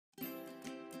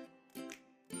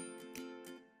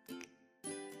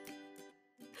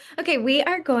Okay, we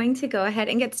are going to go ahead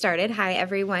and get started. Hi,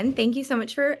 everyone. Thank you so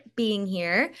much for being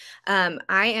here. I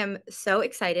am so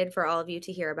excited for all of you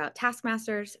to hear about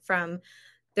Taskmasters from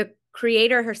the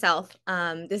creator herself.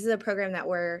 This is a program that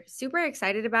we're super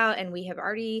excited about, and we have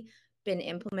already been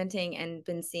implementing and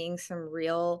been seeing some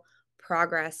real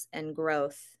progress and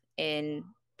growth in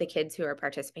the kids who are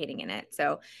participating in it.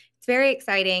 So it's very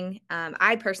exciting.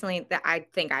 I personally, that I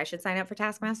think I should sign up for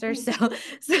Taskmasters.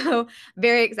 So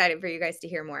very excited for you guys to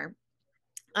hear more.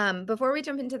 Before we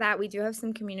jump into that, we do have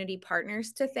some community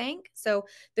partners to thank. So,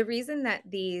 the reason that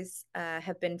these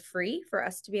have been free for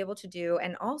us to be able to do,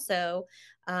 and also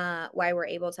why we're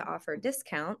able to offer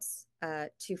discounts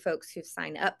to folks who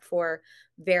sign up for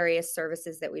various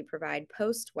services that we provide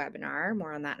post webinar,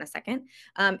 more on that in a second,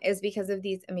 is because of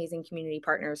these amazing community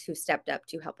partners who stepped up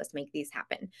to help us make these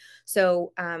happen.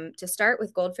 So, to start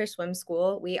with Goldfish Swim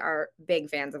School, we are big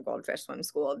fans of Goldfish Swim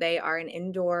School. They are an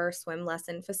indoor swim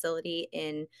lesson facility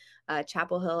in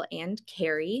Chapel Hill and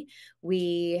Cary.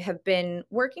 We have been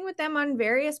working with them on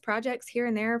various projects here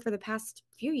and there for the past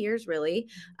few years, really.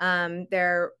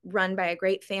 They're run by a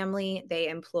great family. They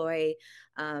employ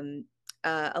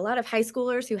a lot of high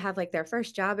schoolers who have like their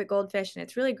first job at Goldfish, and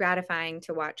it's really gratifying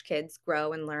to watch kids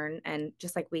grow and learn, and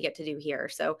just like we get to do here.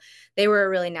 So they were a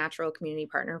really natural community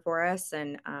partner for us,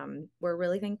 and we're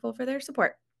really thankful for their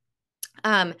support.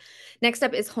 Um, Next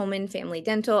up is Holman Family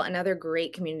Dental, another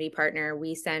great community partner.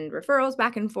 We send referrals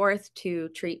back and forth to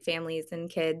treat families and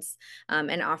kids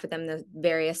and offer them the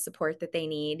various support that they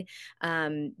need.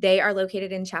 They are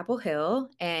located in Chapel Hill,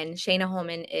 and Shayna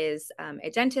Holman is a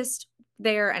dentist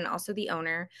there and also the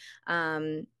owner,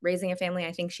 raising a family.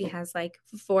 I think she has like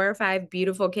 4 or 5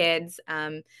 beautiful kids.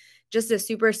 Just a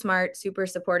super smart, super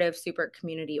supportive, super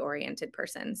community oriented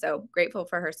person. So grateful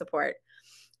for her support.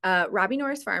 Robbie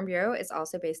Norris Farm Bureau is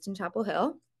also based in Chapel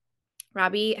Hill.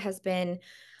 Robbie has been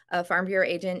a Farm Bureau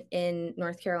agent in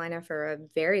North Carolina for a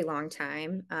very long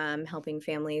time, helping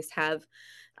families have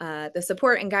the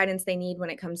support and guidance they need when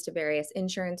it comes to various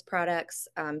insurance products.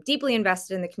 Deeply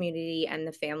invested in the community and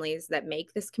the families that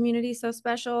make this community so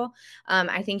special.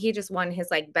 I think he just won his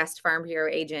like best Farm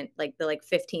Bureau agent, like the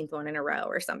 15th one in a row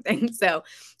or something. So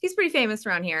he's pretty famous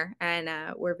around here, and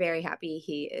we're very happy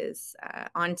he is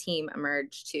on Team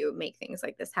Emerge to make things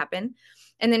like this happen.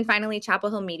 And then finally, Chapel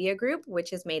Hill Media Group,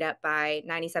 which is made up by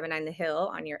 97.9 The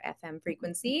Hill on your FM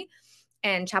frequency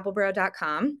and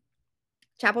chapelboro.com.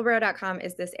 Chapelboro.com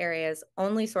is this area's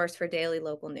only source for daily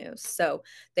local news. So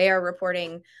they are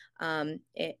reporting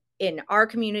in our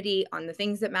community on the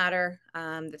things that matter,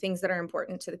 the things that are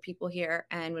important to the people here.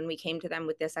 And when we came to them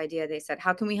with this idea, they said,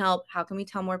 how can we help? How can we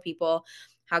tell more people?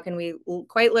 How can we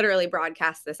quite literally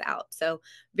broadcast this out? So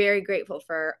very grateful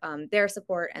for their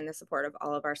support and the support of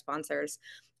all of our sponsors.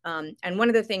 And one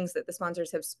of the things that the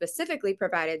sponsors have specifically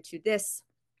provided to this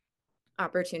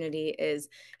opportunity is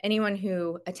anyone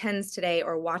who attends today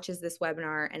or watches this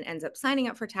webinar and ends up signing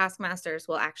up for Taskmasters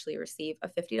will actually receive a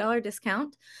 $50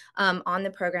 discount on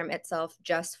the program itself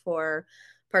just for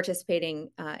participating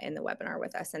in the webinar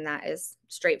with us. And that is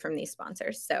straight from these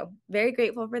sponsors. So very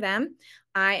grateful for them.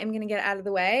 I am going to get out of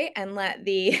the way and let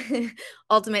the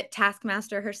ultimate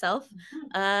Taskmaster herself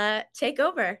take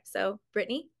over. So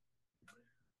Brittni.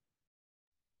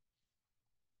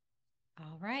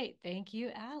 All right. Thank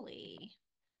you, Allie.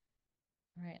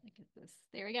 All right, look at this.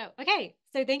 There we go. Okay,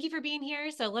 so thank you for being here.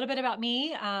 So a little bit about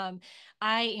me. I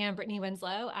am Brittni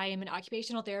Winslow. I am an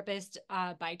occupational therapist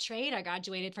by trade. I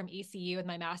graduated from ECU with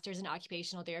my master's in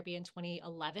occupational therapy in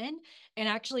 2011 and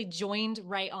actually joined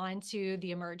right on to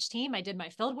the Emerge team. I did my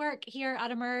field work here at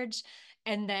Emerge,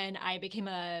 and then I became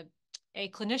a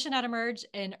clinician at Emerge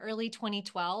in early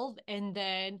 2012, and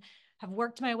then have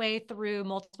worked my way through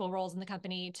multiple roles in the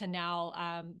company to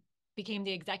now became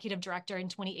the executive director in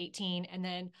 2018, and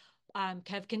then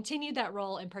have continued that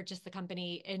role and purchased the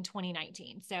company in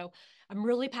 2019. So I'm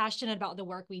really passionate about the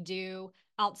work we do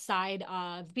outside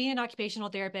of being an occupational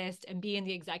therapist and being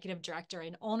the executive director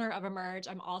and owner of Emerge.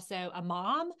 I'm also a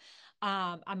mom.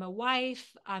 I'm a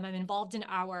wife. I'm involved in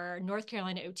our North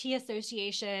Carolina OT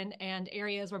Association and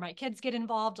areas where my kids get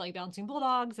involved, like Bouncing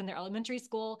Bulldogs in their elementary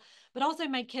school. But also,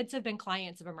 my kids have been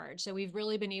clients of Emerge. So we've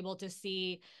really been able to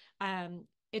see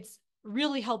it's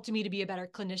really helped me to be a better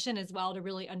clinician as well, to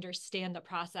really understand the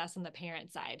process and the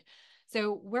parent side.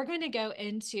 So we're going to go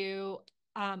into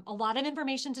a lot of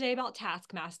information today about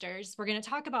Taskmasters. We're going to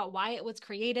talk about why it was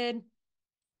created,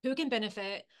 who can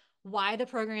benefit, why the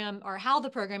program or how the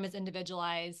program is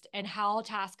individualized, and how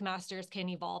Taskmasters can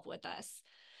evolve with us.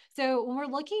 So when we're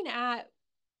looking at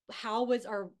how was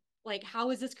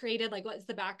this created? Like, what's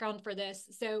the background for this?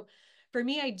 So for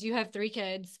me, I do have 3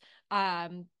 kids.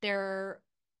 They're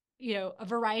a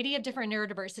variety of different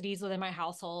neurodiversities within my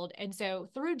household. And so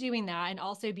through doing that and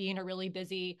also being a really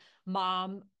busy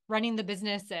mom, running the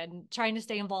business and trying to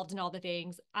stay involved in all the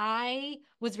things, I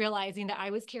was realizing that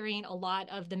I was carrying a lot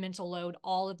of the mental load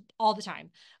all the time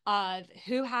of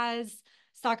who has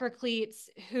soccer cleats,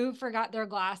 who forgot their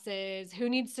glasses, who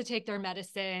needs to take their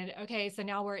medicine. Okay, so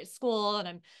now we're at school and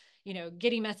I'm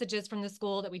getting messages from the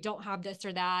school that we don't have this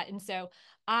or that. And so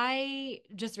I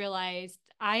just realized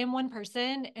I am one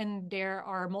person and there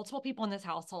are multiple people in this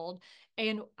household.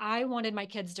 And I wanted my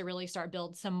kids to really start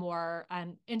build some more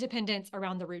independence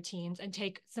around the routines and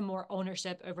take some more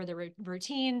ownership over the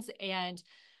routines and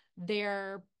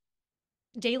their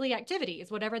daily activities,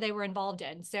 whatever they were involved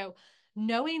in. So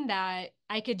knowing that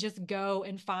I could just go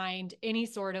and find any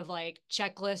sort of like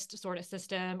checklist sort of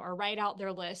system or write out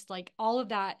their list, like all of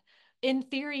that in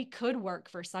theory could work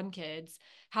for some kids.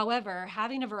 However,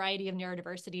 having a variety of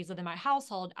neurodiversities within my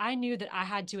household, I knew that I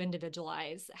had to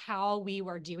individualize how we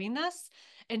were doing this.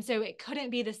 And so it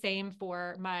couldn't be the same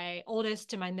for my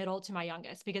oldest to my middle to my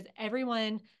youngest because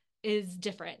everyone is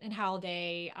different in how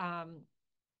they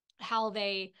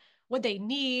what they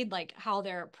need, like how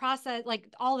they're processed,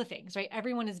 like all the things, right?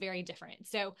 Everyone is very different.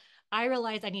 So I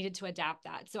realized I needed to adapt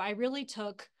that. So I really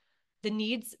took the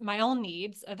needs, my own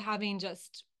needs of having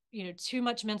just, too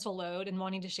much mental load and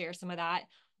wanting to share some of that,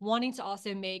 wanting to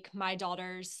also make my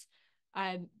daughters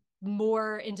um,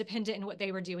 more independent in what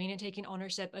they were doing and taking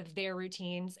ownership of their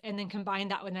routines, and then combine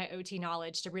that with my OT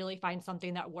knowledge to really find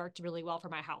something that worked really well for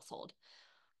my household.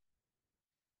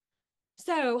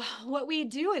 So what we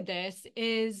do with this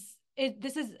is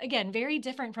this is again very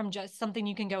different from just something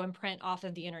you can go and print off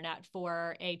of the internet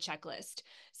for a checklist.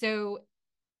 So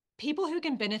people who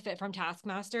can benefit from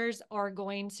taskmasters are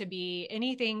going to be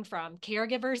anything from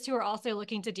caregivers who are also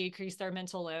looking to decrease their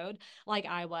mental load, like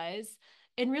I was.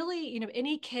 And really,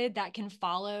 any kid that can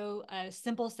follow a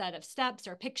simple set of steps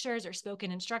or pictures or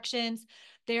spoken instructions,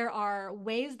 there are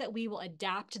ways that we will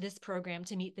adapt this program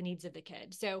to meet the needs of the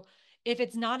kid. So if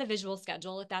it's not a visual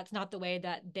schedule, if that's not the way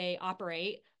that they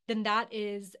operate, then that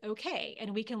is okay.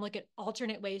 And we can look at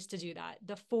alternate ways to do that.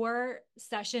 The 4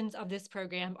 sessions of this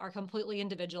program are completely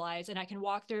individualized, and I can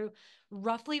walk through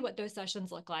roughly what those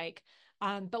sessions look like.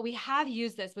 But we have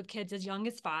used this with kids as young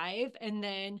as 5. And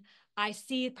then I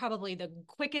see probably the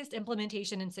quickest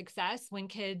implementation and success when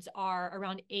kids are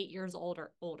around 8 years old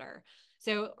or older.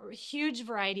 So, a huge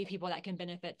variety of people that can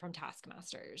benefit from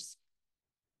Taskmasters.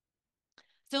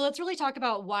 So let's really talk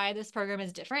about why this program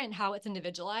is different and how it's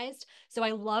individualized. So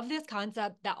I love this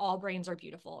concept that all brains are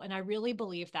beautiful. And I really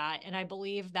believe that. And I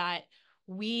believe that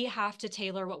we have to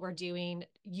tailor what we're doing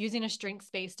using a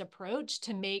strengths-based approach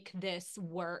to make this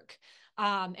work.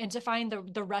 And to find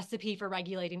the recipe for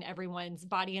regulating everyone's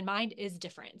body and mind is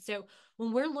different. So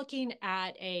when we're looking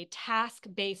at a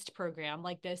task-based program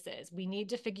like this is, we need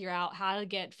to figure out how to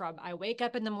get from I wake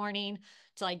up in the morning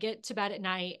till I get to bed at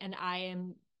night and I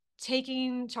am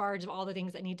taking charge of all the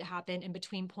things that need to happen in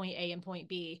between point A and point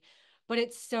B. But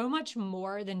it's so much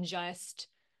more than just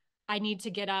I need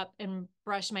to get up and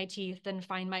brush my teeth and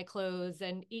find my clothes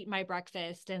and eat my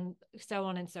breakfast and so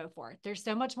on and so forth. There's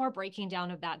so much more breaking down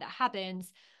of that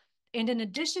happens. And in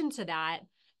addition to that,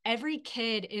 every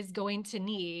kid is going to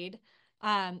need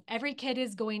every kid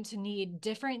is going to need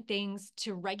different things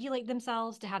to regulate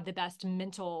themselves, to have the best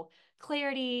mental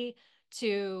clarity,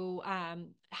 to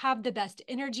have the best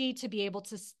energy to be able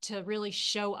to really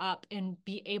show up and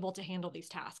be able to handle these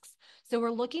tasks. So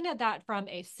we're looking at that from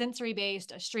a sensory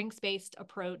based, a strengths based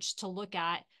approach to look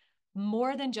at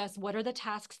more than just what are the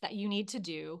tasks that you need to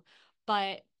do,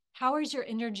 but how is your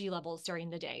energy levels during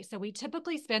the day? So we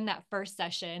typically spend that first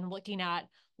session looking at,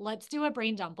 let's do a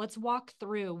brain dump. Let's walk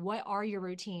through what are your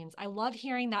routines. I love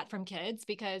hearing that from kids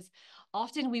because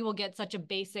often we will get such a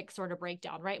basic sort of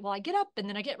breakdown, right? Well, I get up and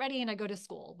then I get ready and I go to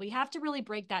school. We have to really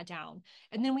break that down.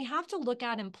 And then we have to look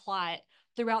at and plot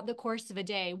throughout the course of a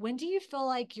day. When do you feel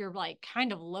like you're like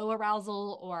kind of low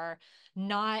arousal or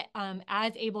not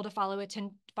as able to follow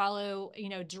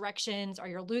directions, or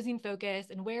you're losing focus,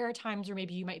 and where are times where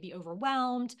maybe you might be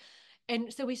overwhelmed?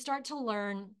 And so we start to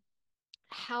learn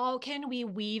how can we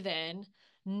weave in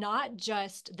not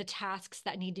just the tasks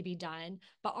that need to be done,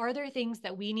 but are there things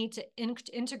that we need to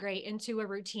integrate into a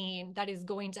routine that is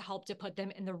going to help to put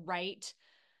them in the right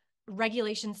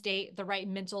regulation state, the right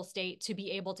mental state to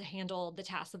be able to handle the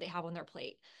tasks that they have on their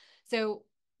plate. So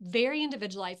very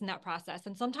individualized in that process.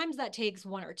 And sometimes that takes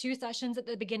 1 or 2 sessions at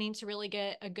the beginning to really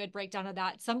get a good breakdown of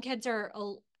that. Some kids are,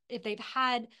 if they've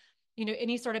had,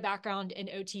 any sort of background in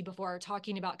OT before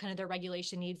talking about kind of their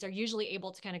regulation needs, they're usually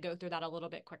able to kind of go through that a little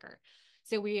bit quicker.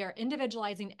 So we are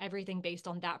individualizing everything based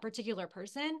on that particular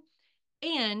person.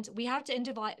 And we have to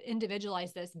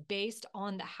individualize this based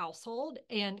on the household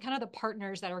and kind of the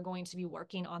partners that are going to be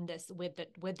working on this with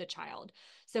the child.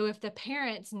 So if the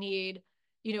parents need,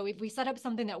 if we set up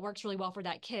something that works really well for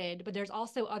that kid, but there's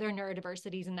also other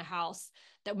neurodiversities in the house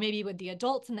that maybe with the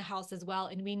adults in the house as well,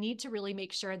 and we need to really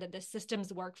make sure that the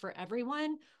systems work for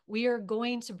everyone, we are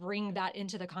going to bring that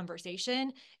into the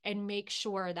conversation and make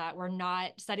sure that we're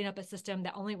not setting up a system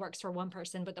that only works for one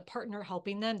person, but the partner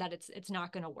helping them, that it's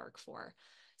not going to work for.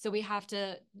 So we have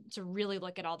to really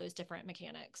look at all those different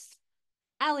mechanics.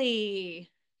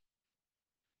 Allie.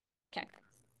 Okay.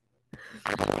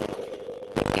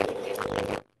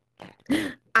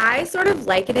 I sort of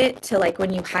liken it to like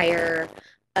when you hire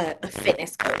a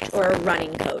fitness coach or a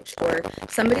running coach or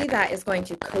somebody that is going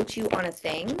to coach you on a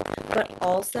thing, but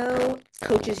also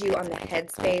coaches you on the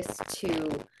headspace to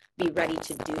be ready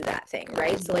to do that thing,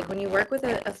 right? So, like when you work with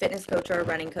a fitness coach or a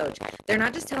running coach, they're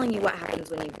not just telling you what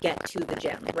happens when you get to the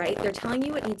gym, right? They're telling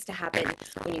you what needs to happen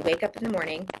when you wake up in the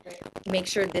morning. Make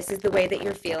sure this is the way that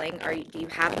you're feeling. Do you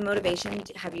have the motivation?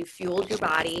 Have you fueled your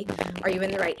body? Are you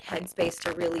in the right headspace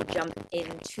to really jump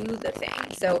into the thing?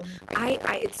 So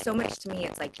it's so much to me,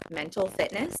 it's like mental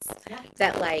fitness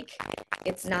that like,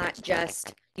 it's not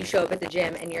just you show up at the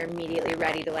gym and you're immediately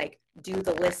ready to like do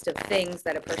the list of things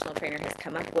that a personal trainer has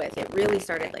come up with. It really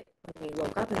started like when we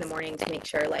woke up in the morning to make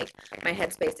sure like my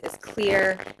headspace is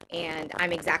clear and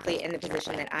I'm exactly in the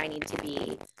position that I need to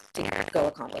be to go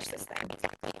accomplish this thing.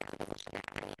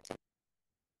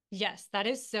 Yes, that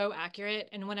is so accurate.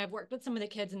 And when I've worked with some of the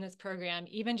kids in this program,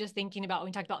 even just thinking about when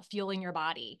we talked about fueling your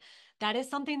body, that is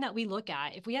something that we look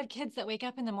at. If we have kids that wake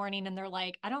up in the morning and they're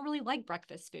like, I don't really like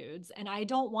breakfast foods and I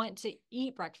don't want to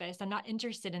eat breakfast, I'm not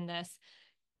interested in this.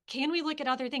 Can we look at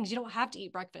other things? You don't have to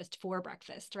eat breakfast for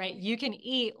breakfast, right? You can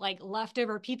eat like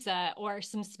leftover pizza or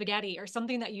some spaghetti or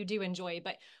something that you do enjoy,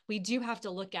 but we do have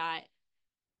to look at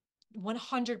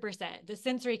 100% the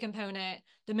sensory component,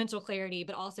 the mental clarity,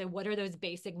 but also what are those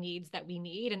basic needs that we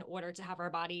need in order to have our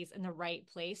bodies in the right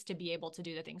place to be able to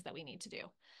do the things that we need to do.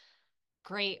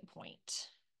 Great point.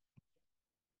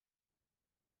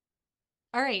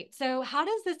 All right, so how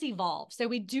does this evolve? So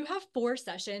we do have 4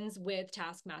 sessions with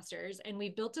Taskmasters, and we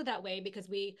built it that way because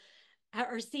we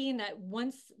are seeing that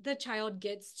once the child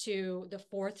gets to the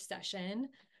 4th session,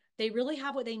 they really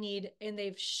have what they need. And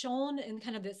they've shown in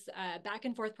kind of this back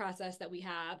and forth process that we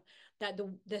have that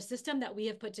the system that we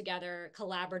have put together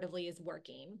collaboratively is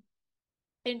working.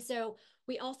 And so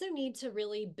we also need to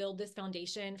really build this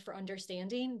foundation for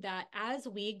understanding that as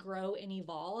we grow and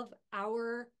evolve,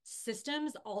 our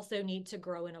systems also need to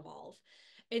grow and evolve.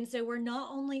 And so we're not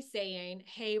only saying,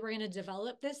 hey, we're going to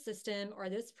develop this system or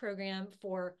this program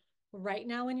for right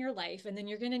now in your life, and then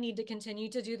you're going to need to continue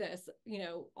to do this,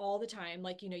 all the time.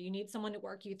 Like, you need someone to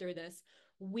work you through this.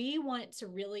 We want to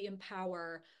really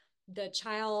empower the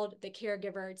child, the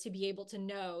caregiver, to be able to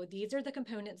know these are the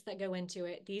components that go into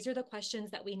it. These are the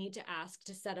questions that we need to ask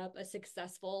to set up a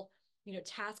successful,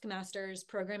 Taskmasters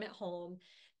program at home.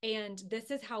 And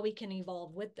this is how we can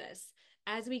evolve with this.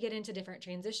 As we get into different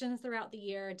transitions throughout the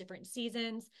year, different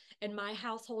seasons. In my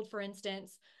household, for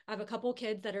instance, I have a couple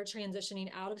kids that are transitioning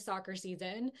out of soccer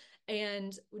season.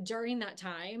 And during that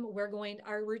time,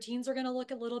 our routines are going to look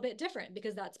a little bit different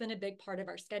because that's been a big part of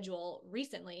our schedule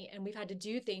recently. And we've had to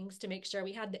do things to make sure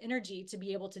we had the energy to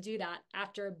be able to do that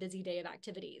after a busy day of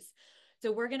activities.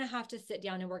 So we're going to have to sit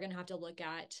down and we're going to have to look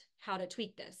at how to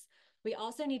tweak this. We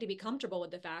also need to be comfortable with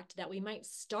the fact that we might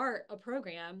start a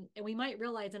program and we might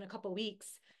realize in a couple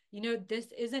weeks, this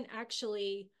isn't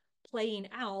actually playing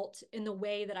out in the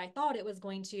way that I thought it was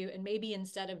going to. And maybe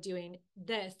instead of doing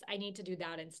this, I need to do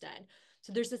that instead.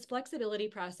 So there's this flexibility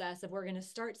process of we're going to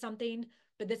start something,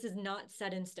 but this is not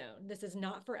set in stone. This is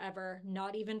not forever,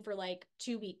 not even for like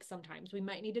 2 weeks sometimes. We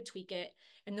might need to tweak it.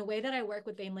 And the way that I work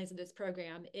with families in this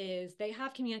program is they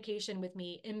have communication with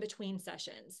me in between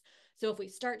sessions. So if we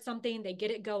start something, they get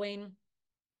it going,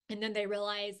 and then they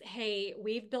realize, hey,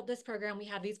 we've built this program, we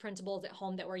have these principles at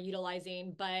home that we're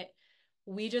utilizing, but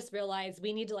we just realized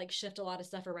we need to like shift a lot of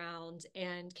stuff around,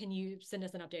 and can you send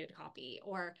us an updated copy?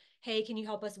 Or hey, can you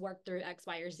help us work through X,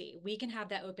 Y, or Z? We can have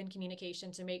that open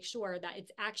communication to make sure that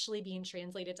it's actually being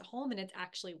translated to home and it's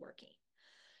actually working.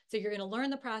 So you're going to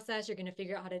learn the process, you're going to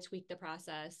figure out how to tweak the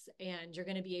process, and you're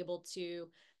going to be able to,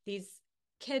 these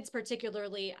kids,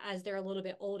 particularly as they're a little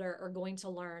bit older, are going to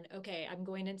learn, okay, I'm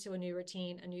going into a new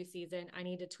routine, a new season. I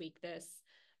need to tweak this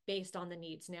based on the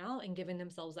needs now, and giving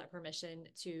themselves that permission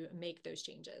to make those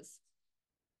changes.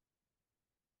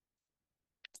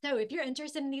 So if you're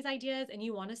interested in these ideas and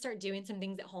you want to start doing some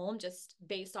things at home just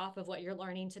based off of what you're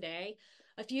learning today,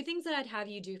 a few things that I'd have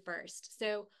you do first.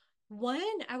 So One,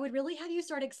 I would really have you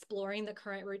start exploring the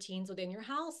current routines within your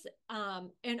house,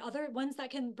 and other ones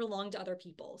that can belong to other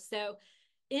people. So,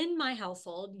 in my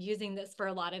household, using this for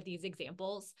a lot of these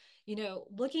examples,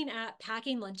 looking at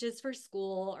packing lunches for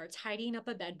school or tidying up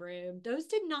a bedroom, those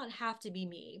did not have to be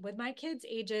me. With my kids'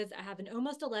 ages, I have an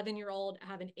almost 11-year-old, I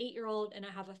have an 8-year-old, and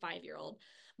I have a 5-year-old.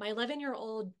 My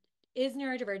 11-year-old is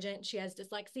neurodivergent. She has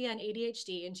dyslexia and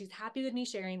ADHD, and she's happy with me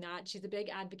sharing that. She's a big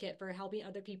advocate for helping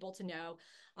other people to know,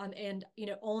 and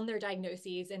own their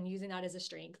diagnoses and using that as a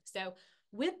strength. So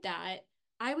with that,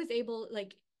 I was able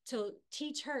to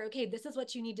teach her, okay, this is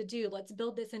what you need to do. Let's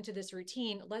build this into this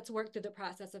routine. Let's work through the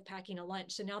process of packing a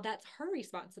lunch. So now that's her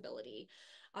responsibility.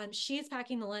 She's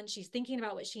packing the lunch. She's thinking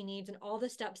about what she needs and all the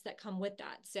steps that come with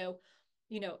that. So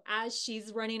as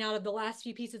she's running out of the last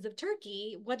few pieces of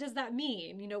turkey, what does that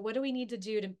mean? What do we need to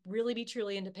do to really be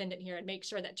truly independent here and make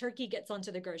sure that turkey gets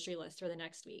onto the grocery list for the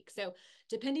next week? So,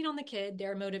 depending on the kid,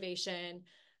 their motivation,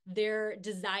 their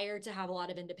desire to have a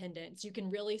lot of independence, you can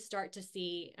really start to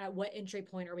see at what entry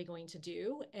point are we going to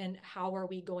do and how are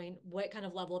we going, what kind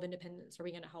of level of independence are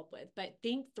we going to help with? But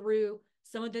think through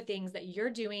some of the things that you're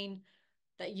doing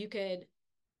that you could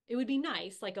it would be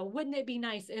nice. Like, wouldn't it be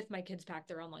nice if my kids packed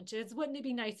their own lunches? Wouldn't it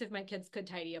be nice if my kids could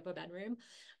tidy up a bedroom?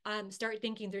 Start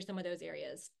thinking through some of those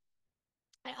areas.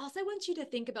 I also want you to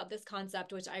think about this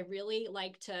concept, which I really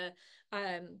like to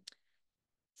um,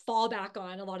 fall back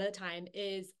on a lot of the time,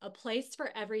 is a place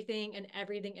for everything and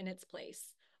everything in its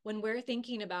place. When we're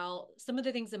thinking about some of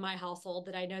the things in my household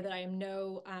that I know that I am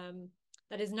no,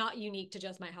 that is not unique to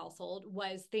just my household,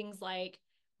 was things like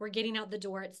we're getting out the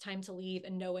door, it's time to leave,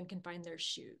 and no one can find their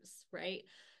shoes, right?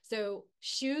 So,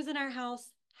 shoes in our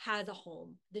house has a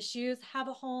home. The shoes have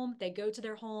a home. They go to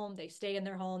their home. They stay in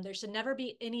their home. There should never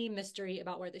be any mystery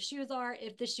about where the shoes are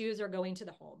if the shoes are going to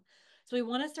the home. So we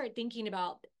want to start thinking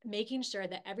about making sure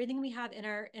that everything we have in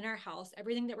our house,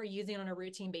 everything that we're using on a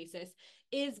routine basis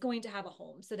is going to have a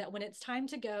home so that when it's time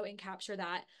to go and capture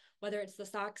that, whether it's the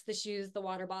socks, the shoes, the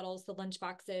water bottles, the lunch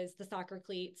boxes, the soccer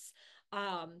cleats,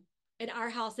 in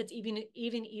our house it's even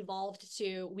evolved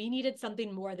to we needed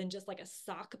something more than just like a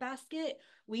sock basket.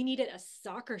 We needed a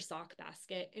soccer sock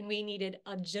basket and we needed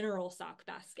a general sock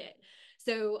basket.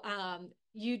 So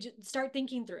you start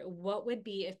thinking through what would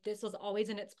be if this was always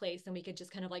in its place and we could just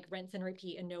kind of like rinse and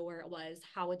repeat and know where it was.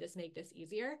 How would this make this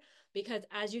easier? Because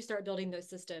as you start building those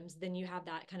systems, then you have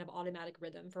that kind of automatic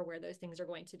rhythm for where those things are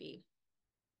going to be.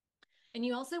 And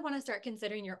you also want to start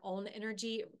considering your own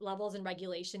energy levels and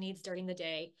regulation needs during the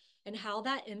day and how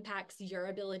that impacts your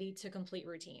ability to complete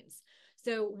routines.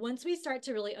 So, once we start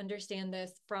to really understand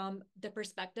this from the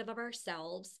perspective of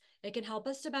ourselves, it can help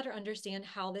us to better understand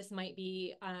how this might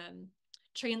be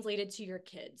translated to your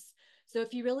kids. So,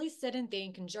 if you really sit and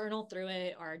think and journal through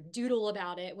it or doodle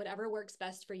about it, whatever works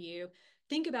best for you,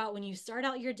 think about when you start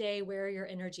out your day, where are your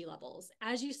energy levels?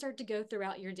 As you start to go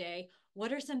throughout your day,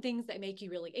 what are some things that make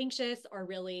you really anxious or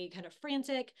really kind of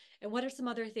frantic? And what are some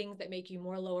other things that make you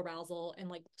more low arousal and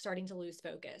like starting to lose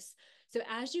focus? So,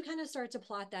 as you kind of start to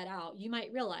plot that out, you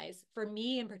might realize, for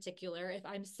me in particular, if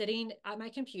I'm sitting at my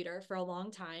computer for a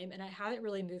long time and I haven't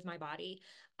really moved my body,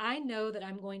 I know that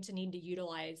I'm going to need to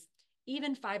utilize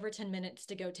even 5 or 10 minutes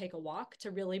to go take a walk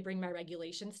to really bring my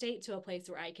regulation state to a place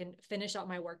where I can finish out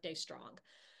my workday strong.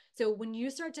 So when you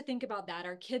start to think about that,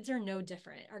 our kids are no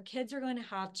different. Our kids are going to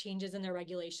have changes in their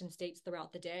regulation states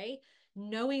throughout the day.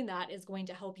 Knowing that is going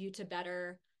to help you to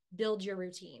better build your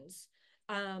routines.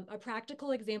 A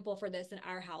practical example for this in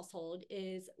our household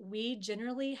is we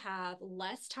generally have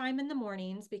less time in the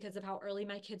mornings because of how early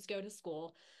my kids go to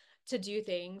school to do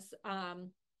things.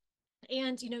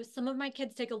 And, some of my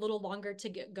kids take a little longer to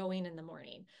get going in the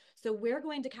morning. So we're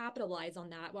going to capitalize on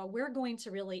that while we're going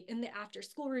to really, in the after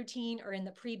school routine or in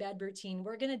the pre bed routine,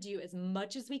 we're going to do as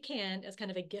much as we can as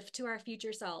kind of a gift to our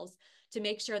future selves to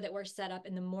make sure that we're set up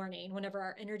in the morning whenever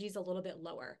our energy is a little bit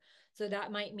lower. So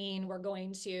that might mean we're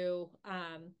going to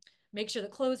make sure the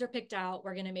clothes are picked out.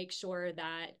 We're going to make sure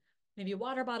that maybe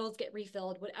water bottles get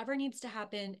refilled, whatever needs to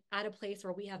happen at a place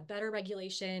where we have better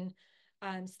regulation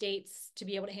states to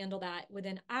be able to handle that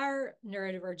within our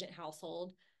neurodivergent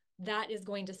household, that is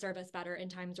going to serve us better in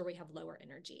times where we have lower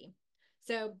energy.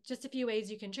 So, just a few ways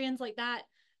you can translate that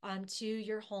to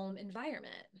your home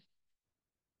environment.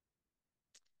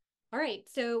 All right.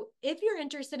 So if you're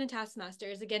interested in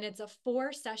Taskmasters, again, it's a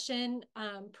 4 session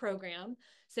program.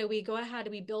 So we go ahead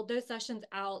and we build those sessions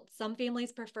out. Some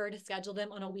families prefer to schedule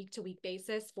them on a week-to-week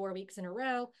basis, 4 weeks in a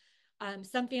row.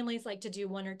 Some families like to do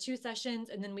 1 or 2 sessions,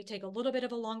 and then we take a little bit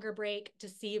of a longer break to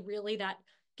see really that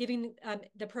giving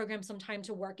the program some time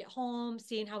to work at home,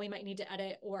 seeing how we might need to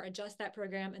edit or adjust that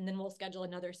program, and then we'll schedule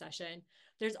another session.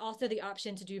 There's also the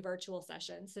option to do virtual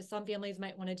sessions. So some families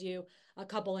might want to do a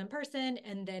couple in person,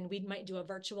 and then we might do a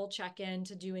virtual check-in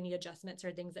to do any adjustments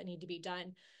or things that need to be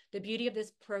done. The beauty of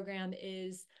this program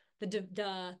is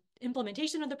the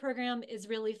implementation of the program is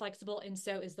really flexible, and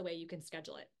so is the way you can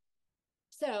schedule it.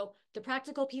 So the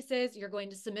practical pieces, you're going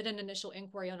to submit an initial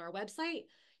inquiry on our website.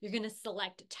 You're going to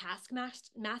select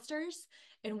Taskmasters.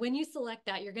 And when you select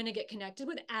that, you're going to get connected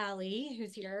with Allie,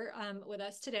 who's here with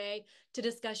us today, to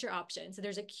discuss your options. So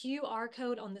there's a QR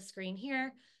code on the screen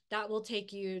here that will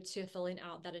take you to filling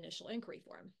out that initial inquiry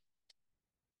form.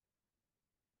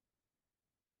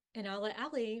 And I'll let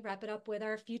Allie wrap it up with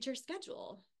our future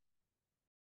schedule.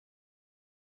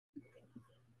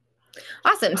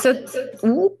 Awesome. So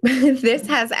this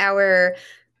has our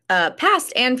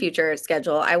past and future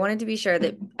schedule. I wanted to be sure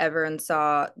that everyone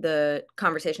saw the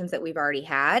conversations that we've already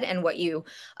had and what you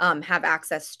have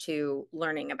access to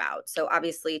learning about. So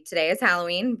obviously today is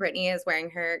Halloween. Brittni is wearing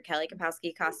her Kelly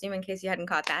Kapowski costume in case you hadn't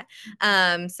caught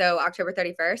that. So October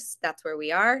 31st, that's where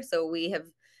we are. So we have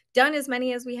done as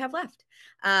many as we have left.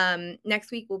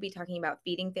 Next week, we'll be talking about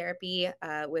feeding therapy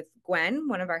with Gwen,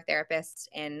 one of our therapists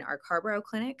in our Carborough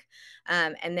clinic.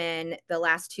 And then the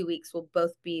last 2 weeks will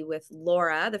both be with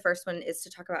Laura. The first one is to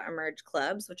talk about Emerge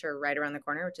clubs, which are right around the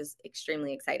corner, which is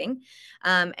extremely exciting.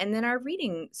 And then our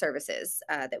reading services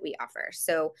that we offer.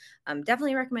 So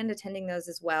definitely recommend attending those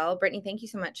as well. Brittni, thank you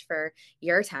so much for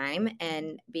your time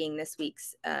and being this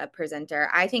week's presenter.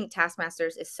 I think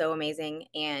Taskmasters is so amazing.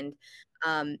 And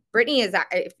Brittni is,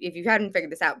 if you hadn't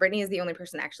figured this out, Brittni is the only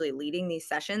person actually leading these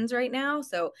sessions right now.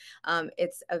 So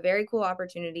it's a very cool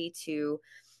opportunity to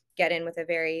get in with a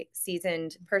very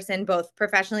seasoned person, both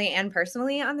professionally and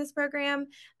personally on this program.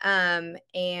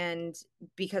 And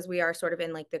because we are sort of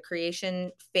in like the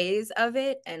creation phase of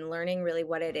it and learning really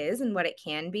what it is and what it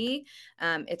can be,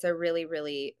 it's a really,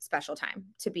 really special time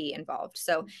to be involved.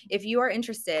 So if you are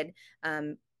interested,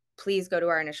 please go to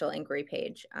our initial inquiry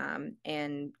page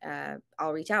and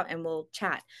I'll reach out and we'll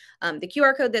chat. The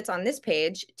QR code that's on this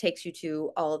page takes you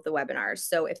to all of the webinars.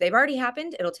 So if they've already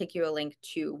happened, it'll take you a link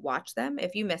to watch them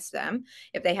if you missed them.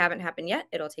 If they haven't happened yet,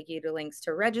 it'll take you to links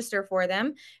to register for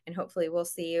them. And hopefully we'll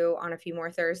see you on a few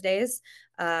more Thursdays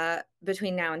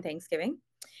between now and Thanksgiving.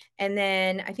 And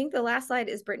then I think the last slide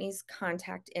is Brittni's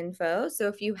contact info. So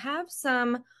if you have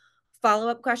some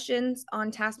follow-up questions on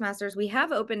Taskmasters, we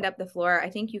have opened up the floor. I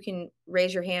think you can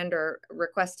raise your hand or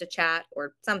request to chat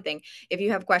or something if you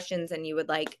have questions and you would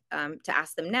like to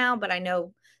ask them now. But I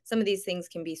know some of these things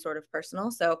can be sort of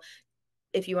personal. So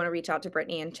if you want to reach out to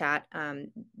Brittni and chat,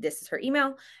 this is her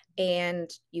email and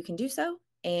you can do so.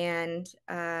 And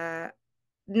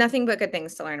nothing but good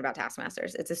things to learn about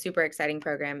Taskmasters. It's a super exciting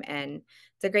program and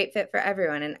it's a great fit for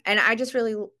everyone. And I just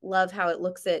really love how it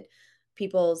looks at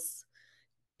people's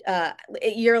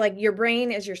you're like, your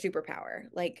brain is your superpower.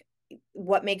 Like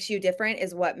what makes you different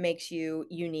is what makes you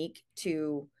unique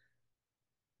to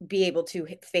be able to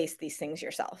face these things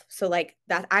yourself. So like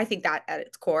that, I think that at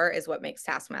its core is what makes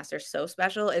Taskmasters so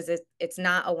special is it's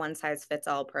not a one size fits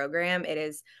all program. It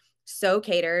is so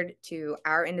catered to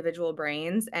our individual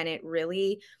brains. And it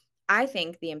really, I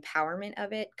think the empowerment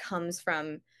of it comes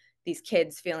from these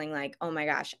kids feeling like, oh my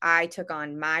gosh, I took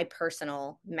on my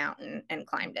personal mountain and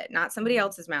climbed it, not somebody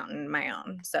else's mountain, my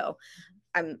own. So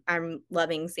I'm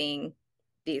loving seeing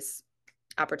these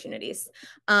opportunities.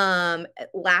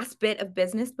 Last bit of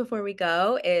business before we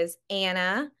go is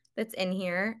Anna that's in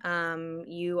here.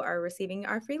 You are receiving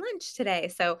our free lunch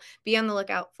today. So be on the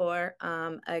lookout for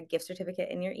a gift certificate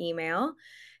in your email.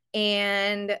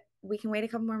 And we can wait a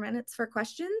couple more minutes for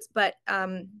questions, but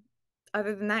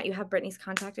other than that, you have Brittni's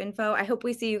contact info. I hope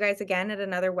we see you guys again at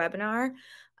another webinar.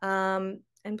 And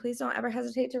please don't ever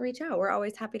hesitate to reach out. We're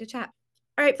always happy to chat.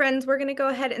 All right, friends, we're going to go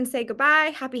ahead and say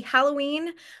goodbye. Happy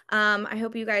Halloween. I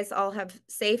hope you guys all have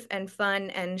safe and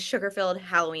fun and sugar-filled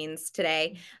Halloweens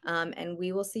today. And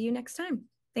we will see you next time.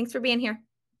 Thanks for being here.